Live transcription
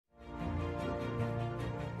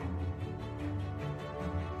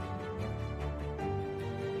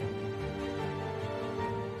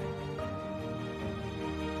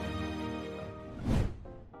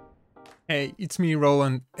Hey, it's me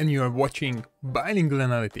Roland and you are watching Bilingual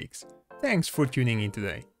Analytics. Thanks for tuning in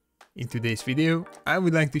today. In today's video, I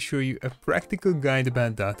would like to show you a practical guide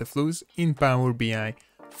about data flows in Power BI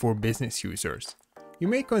for business users. You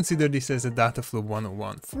may consider this as a DataFlow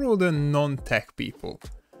 101 for all the non-tech people.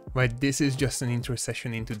 While this is just an intro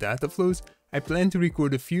session into data flows, I plan to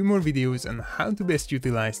record a few more videos on how to best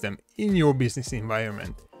utilize them in your business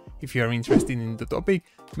environment. If you are interested in the topic,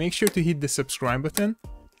 make sure to hit the subscribe button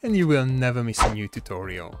and you will never miss a new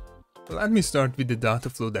tutorial. Let me start with the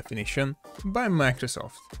DataFlow definition by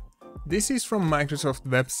Microsoft. This is from Microsoft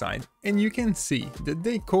website and you can see that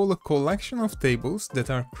they call a collection of tables that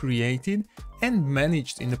are created and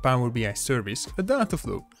managed in the Power BI service a data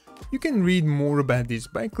flow. You can read more about this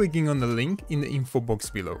by clicking on the link in the info box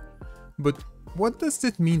below. But what does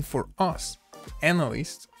that mean for us,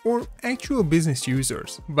 analysts or actual business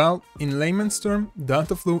users? Well, in layman's term,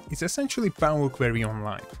 DataFlow is essentially Power Query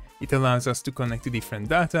online. It allows us to connect to different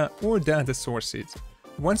data or data sources.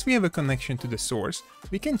 Once we have a connection to the source,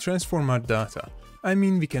 we can transform our data. I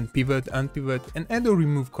mean, we can pivot, unpivot, and add or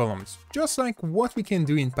remove columns, just like what we can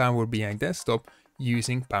do in Power BI Desktop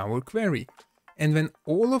using Power Query. And when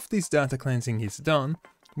all of this data cleansing is done,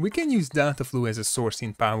 we can use DataFlow as a source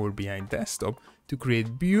in Power BI Desktop to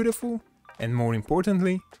create beautiful and, more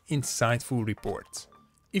importantly, insightful reports.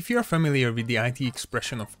 If you're familiar with the IT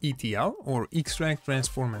expression of ETL or extract,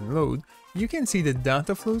 transform and load, you can see that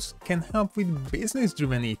DataFlows can help with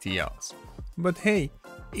business-driven ETLs. But hey,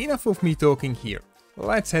 enough of me talking here.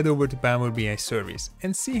 Let's head over to Power BI service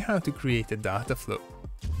and see how to create a data flow.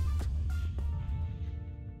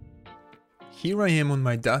 Here I am on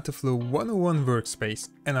my DataFlow 101 workspace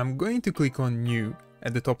and I'm going to click on New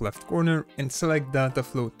at the top left corner and select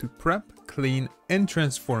DataFlow to prep, clean and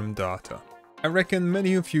transform data. I reckon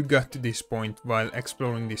many of you got to this point while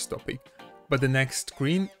exploring this topic, but the next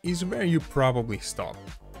screen is where you probably stop.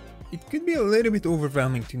 It could be a little bit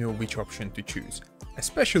overwhelming to know which option to choose,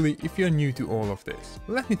 especially if you're new to all of this.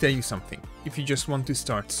 Let me tell you something, if you just want to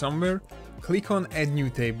start somewhere, click on Add New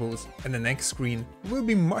Tables and the next screen will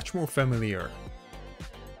be much more familiar.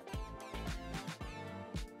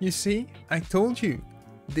 You see, I told you.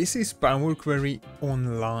 This is Power Query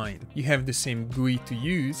online. You have the same GUI to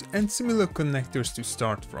use and similar connectors to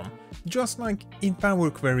start from, just like in Power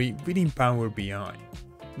Query within Power BI.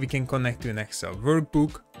 We can connect to an Excel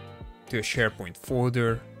workbook, to a SharePoint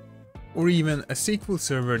folder, or even a SQL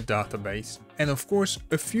Server database, and of course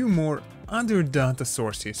a few more other data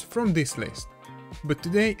sources from this list. But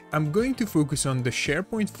today I'm going to focus on the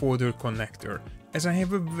SharePoint folder connector, as I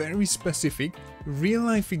have a very specific,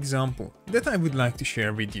 real-life example that I would like to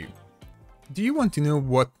share with you. Do you want to know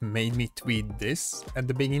what made me tweet this at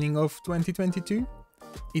the beginning of 2022?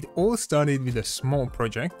 It all started with a small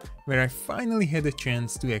project where I finally had a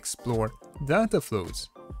chance to explore data flows.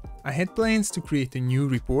 I had plans to create a new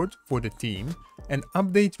report for the team and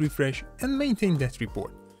update, refresh and maintain that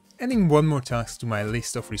report, adding one more task to my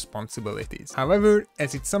list of responsibilities. However,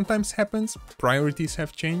 as it sometimes happens, priorities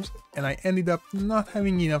have changed and I ended up not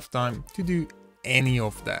having enough time to do any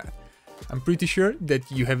of that. I'm pretty sure that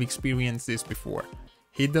you have experienced this before.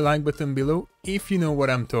 Hit the like button below if you know what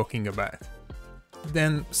I'm talking about.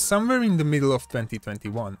 Then, somewhere in the middle of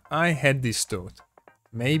 2021, I had this thought.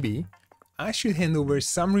 Maybe I should hand over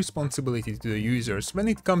some responsibility to the users when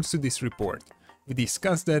it comes to this report. We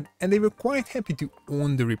discussed that and they were quite happy to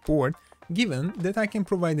own the report, given that I can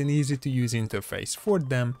provide an easy to use interface for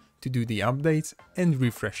them to do the updates and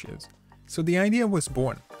refreshes. So the idea was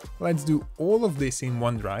born. Let's do all of this in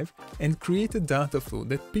OneDrive and create a data flow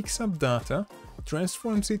that picks up data,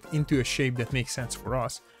 transforms it into a shape that makes sense for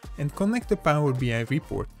us, and connect the Power BI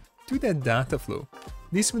report to that data flow.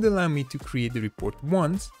 This would allow me to create the report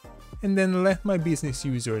once and then let my business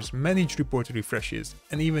users manage report refreshes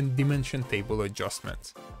and even dimension table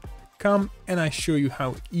adjustments. Come and I show you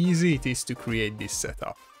how easy it is to create this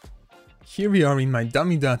setup. Here we are in my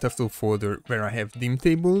dummy DataFlow folder where I have dim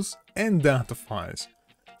tables and data files.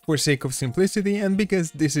 For sake of simplicity and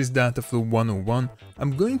because this is DataFlow 101,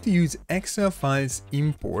 I'm going to use Excel files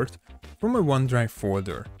import from a OneDrive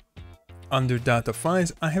folder. Under data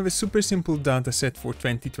files, I have a super simple dataset for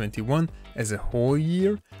 2021 as a whole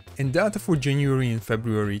year and data for January and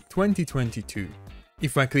February 2022.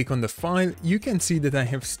 If I click on the file, you can see that I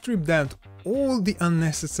have stripped out all the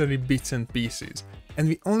unnecessary bits and pieces, and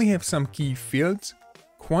we only have some key fields,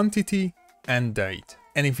 quantity and date.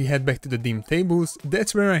 And if we head back to the dim tables,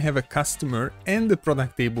 that's where I have a customer and the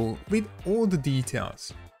product table with all the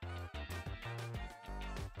details.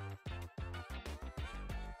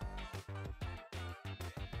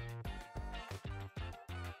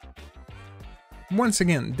 Once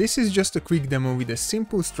again, this is just a quick demo with a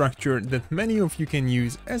simple structure that many of you can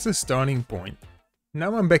use as a starting point.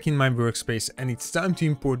 Now I'm back in my workspace and it's time to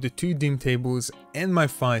import the two dim tables and my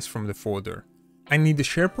files from the folder. I need the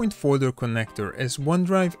SharePoint folder connector as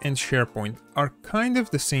OneDrive and SharePoint are kind of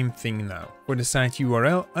the same thing now. For the site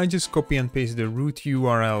URL, I just copy and paste the root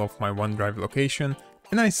URL of my OneDrive location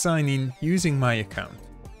and I sign in using my account.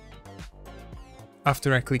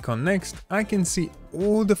 After I click on next, I can see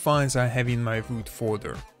all the files I have in my root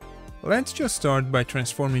folder. Let's just start by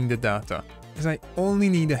transforming the data, as I only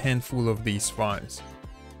need a handful of these files.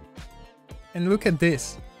 And look at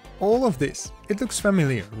this, all of this, it looks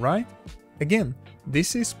familiar, right? Again,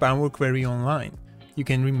 this is Power Query Online. You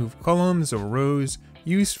can remove columns or rows,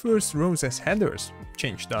 use first rows as headers,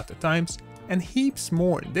 change data types, and heaps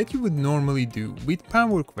more that you would normally do with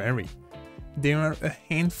Power Query. There are a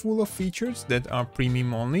handful of features that are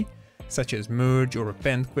premium only, such as merge or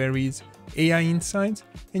append queries, AI insights,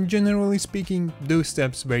 and generally speaking, those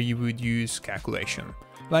steps where you would use calculation,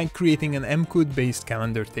 like creating an M-code based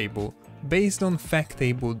calendar table based on fact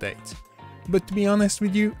table dates. But to be honest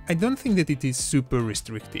with you, I don't think that it is super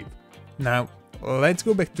restrictive. Now, let's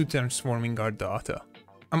go back to transforming our data.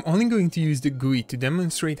 I'm only going to use the GUI to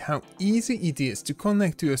demonstrate how easy it is to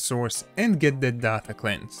connect to a source and get that data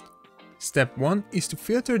cleansed. Step 1 is to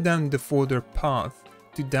filter down the folder path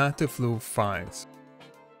to DataFlow files.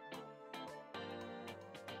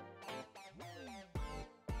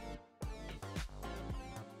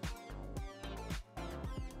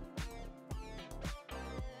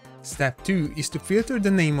 Step 2 is to filter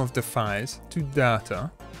the name of the files to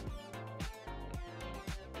data.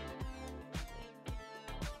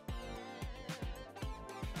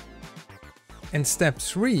 And step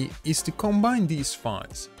 3 is to combine these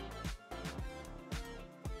files.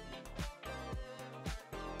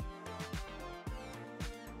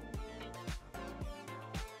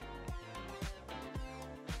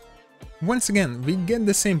 Once again, we get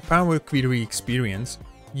the same Power Query experience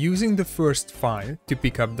using the first file to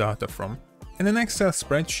pick up data from and an Excel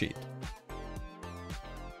spreadsheet.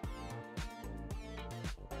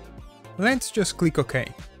 Let's just click OK.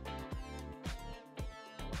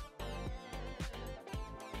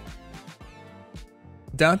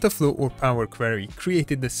 DataFlow or Power Query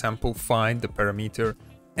created the sample file, the parameter,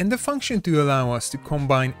 and the function to allow us to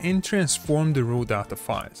combine and transform the raw data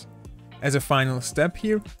files. As a final step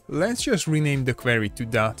here, let's just rename the query to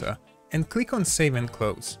data and click on Save and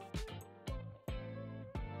Close.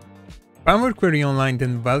 Power Query Online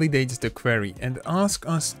then validates the query and asks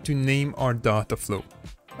us to name our data flow.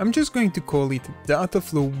 I'm just going to call it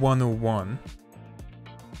DataFlow 101.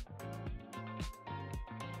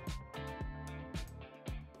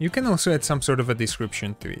 You can also add some sort of a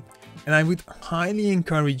description to it, and I would highly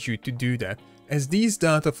encourage you to do that, as these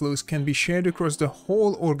data flows can be shared across the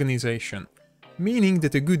whole organization, meaning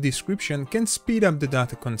that a good description can speed up the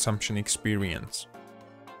data consumption experience.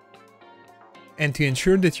 And to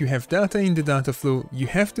ensure that you have data in the data flow, you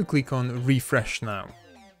have to click on Refresh Now.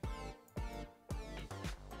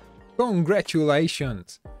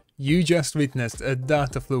 Congratulations! You just witnessed a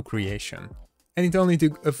data flow creation. And it only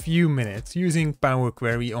took a few minutes using Power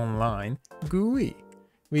Query Online GUI.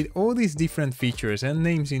 With all these different features and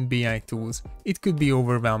names in BI tools, it could be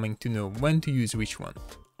overwhelming to know when to use which one.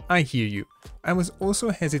 I hear you. I was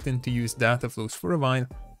also hesitant to use Dataflows for a while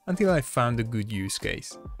until I found a good use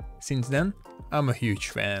case. Since then, I'm a huge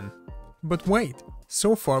fan. But wait,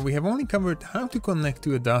 so far we have only covered how to connect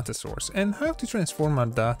to a data source and how to transform our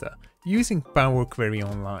data using Power Query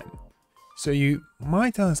Online. So you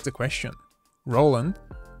might ask the question, Roland,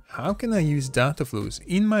 how can I use Dataflows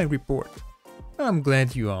in my report? I'm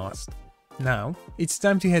glad you asked. Now, it's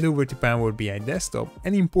time to head over to Power BI Desktop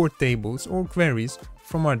and import tables or queries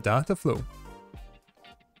from our data flow.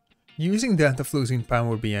 Using data flows in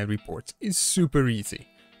Power BI reports is super easy.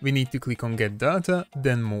 We need to click on Get Data,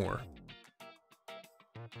 then More.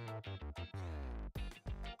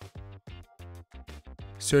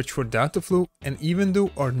 Search for Dataflow, and even though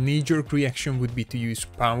our knee-jerk reaction would be to use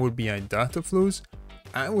Power BI Dataflows,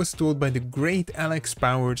 I was told by the great Alex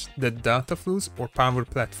Powers that Dataflows or Power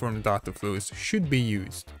Platform Dataflows should be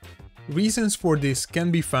used. Reasons for this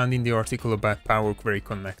can be found in the article about Power Query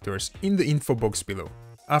connectors in the info box below.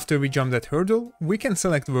 After we jump that hurdle, we can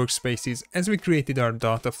select workspaces as we created our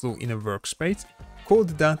Dataflow in a workspace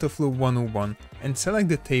called Dataflow 101 and select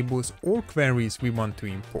the tables or queries we want to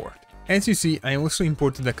import. As you see, I also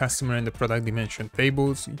imported the customer and the product dimension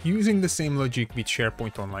tables using the same logic with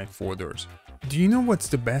SharePoint Online folders. Do you know what's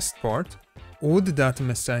the best part? All the data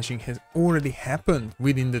messaging has already happened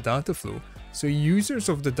within the data flow, so users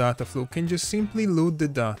of the Dataflow can just simply load the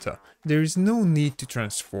data. There is no need to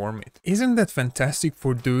transform it. Isn't that fantastic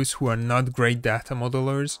for those who are not great data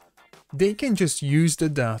modelers? They can just use the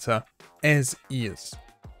data as is.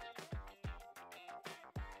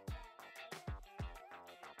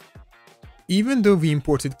 Even though we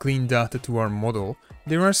imported clean data to our model,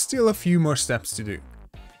 there are still a few more steps to do.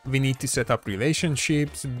 We need to set up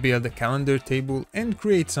relationships, build a calendar table, and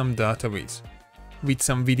create some database. With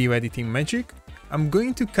some video editing magic, I'm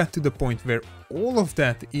going to cut to the point where all of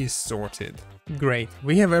that is sorted. Great,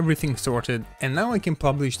 we have everything sorted, and now I can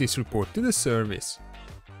publish this report to the service.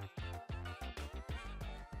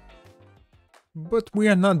 But we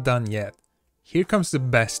are not done yet. Here comes the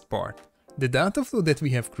best part. The data flow that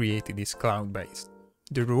we have created is cloud-based.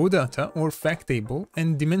 The raw data or fact table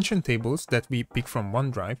and dimension tables that we pick from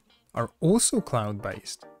OneDrive are also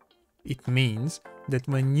cloud-based. It means that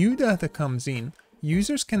when new data comes in,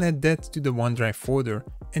 users can add that to the OneDrive folder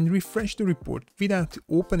and refresh the report without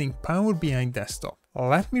opening Power BI desktop.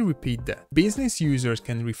 Let me repeat that. Business users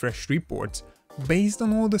can refresh reports based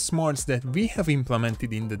on all the smarts that we have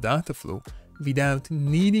implemented in the data flow without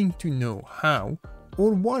needing to know how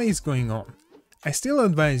or what is going on. I still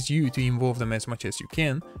advise you to involve them as much as you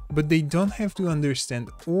can, but they don't have to understand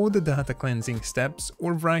all the data cleansing steps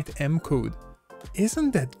or write M code.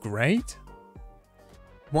 Isn't that great?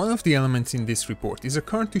 One of the elements in this report is a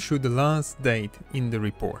card to show the last date in the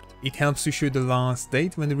report. It helps to show the last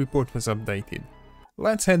date when the report was updated.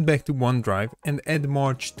 Let's head back to OneDrive and add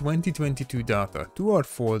March 2022 data to our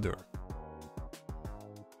folder.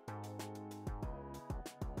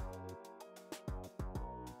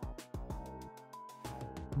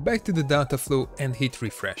 Back to the data flow and hit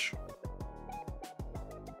refresh.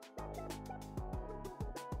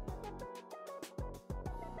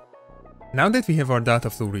 Now that we have our data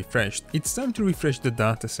flow refreshed, it's time to refresh the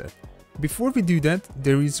dataset. Before we do that,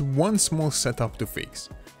 there is one small setup to fix.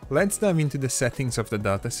 Let's dive into the settings of the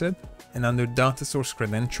dataset, and under data source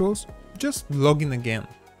credentials, just log in again.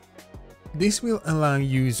 This will allow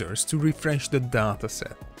users to refresh the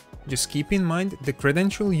dataset. Just keep in mind the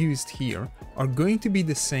credentials used here are going to be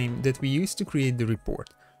the same that we used to create the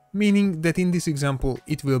report, meaning that in this example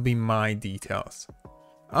it will be my details.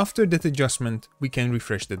 After that adjustment, we can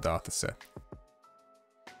refresh the dataset.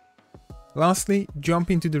 Lastly,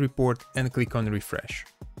 jump into the report and click on refresh.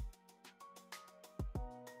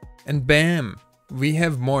 And bam! We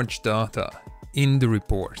have March data in the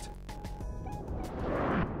report.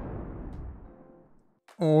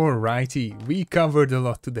 Alrighty, we covered a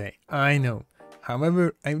lot today, I know.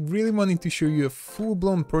 However, I really wanted to show you a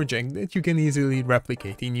full-blown project that you can easily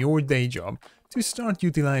replicate in your day job to start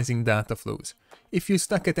utilizing data flows. If you're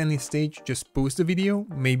stuck at any stage, just pause the video,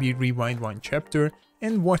 maybe rewind one chapter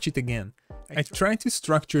and watch it again. I try to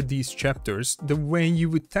structure these chapters the way you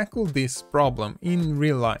would tackle this problem in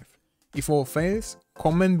real life. If all fails,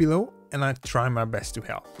 comment below and I'll try my best to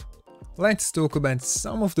help. Let's talk about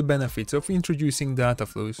some of the benefits of introducing data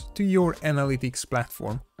flows to your analytics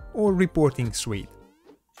platform or reporting suite.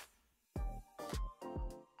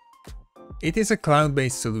 It is a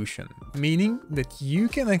cloud-based solution, meaning that you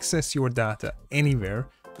can access your data anywhere,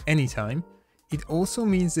 anytime. It also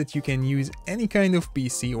means that you can use any kind of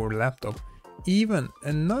PC or laptop, even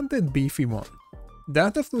a not that beefy one.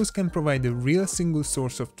 Data flows can provide a real single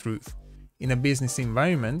source of truth. In a business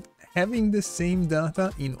environment, having the same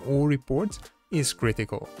data in all reports is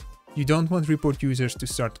critical. You don't want report users to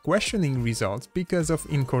start questioning results because of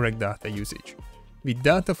incorrect data usage. With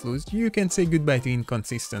data flows, you can say goodbye to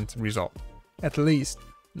inconsistent result. At least,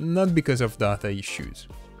 not because of data issues.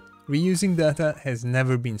 Reusing data has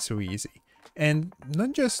never been so easy. And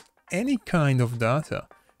not just any kind of data.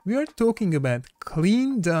 We are talking about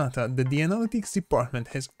clean data that the analytics department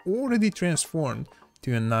has already transformed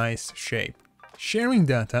to a nice shape. Sharing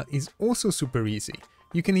data is also super easy.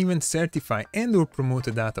 You can even certify and/or promote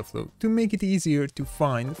a data flow to make it easier to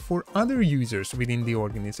find for other users within the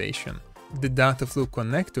organization. The Dataflow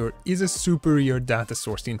connector is a superior data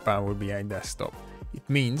source in Power BI desktop. It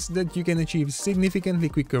means that you can achieve significantly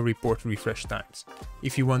quicker report refresh times.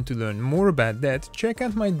 If you want to learn more about that, check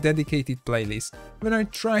out my dedicated playlist where I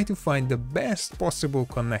try to find the best possible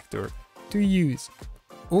connector to use.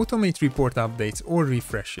 Automate report updates or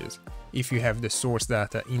refreshes if you have the source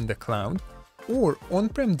data in the cloud, or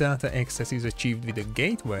on-prem data access is achieved with a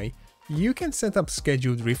gateway. You can set up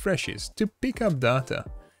scheduled refreshes to pick up data.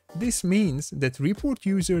 This means that report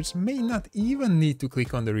users may not even need to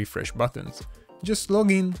click on the refresh buttons. Just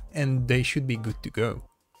log in and they should be good to go.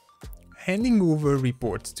 Handing over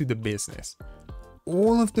reports to the business.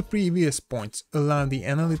 All of the previous points allow the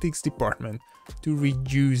analytics department to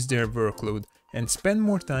reduce their workload and spend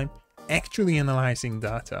more time actually analyzing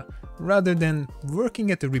data rather than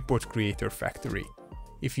working at a report creator factory.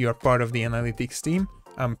 If you are part of the analytics team,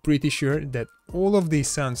 I'm pretty sure that all of this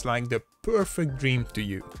sounds like the perfect dream to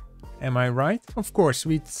you. Am I right? Of course,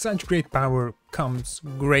 with such great power comes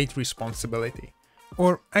great responsibility.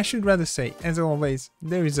 Or I should rather say, as always,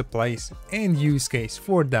 there is a place and use case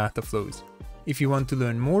for Dataflows. If you want to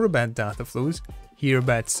learn more about Dataflows, hear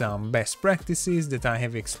about some best practices that I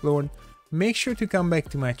have explored, make sure to come back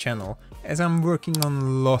to my channel as I'm working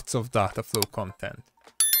on lots of Dataflow content.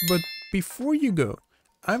 But before you go,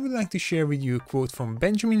 I would like to share with you a quote from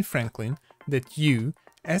Benjamin Franklin that you,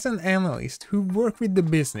 as an analyst who work with the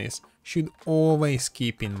business, should always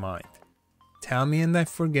keep in mind. Tell me and I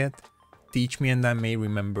forget, teach me and I may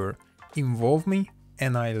remember, involve me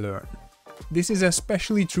and I learn. This is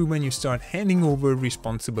especially true when you start handing over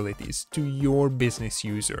responsibilities to your business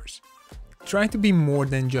users. Try to be more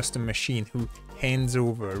than just a machine who hands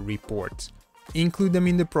over reports. Include them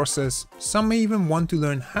in the process. Some may even want to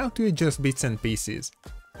learn how to adjust bits and pieces.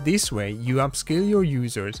 This way you upscale your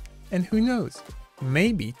users and who knows,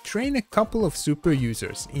 maybe train a couple of super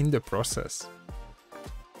users in the process.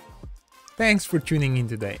 Thanks for tuning in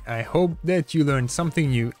today. I hope that you learned something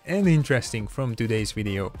new and interesting from today's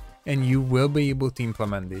video and you will be able to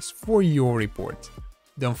implement this for your reports.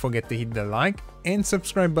 Don't forget to hit the like and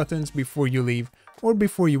subscribe buttons before you leave or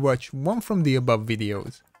before you watch one from the above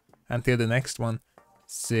videos. Until the next one,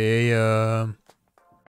 see ya!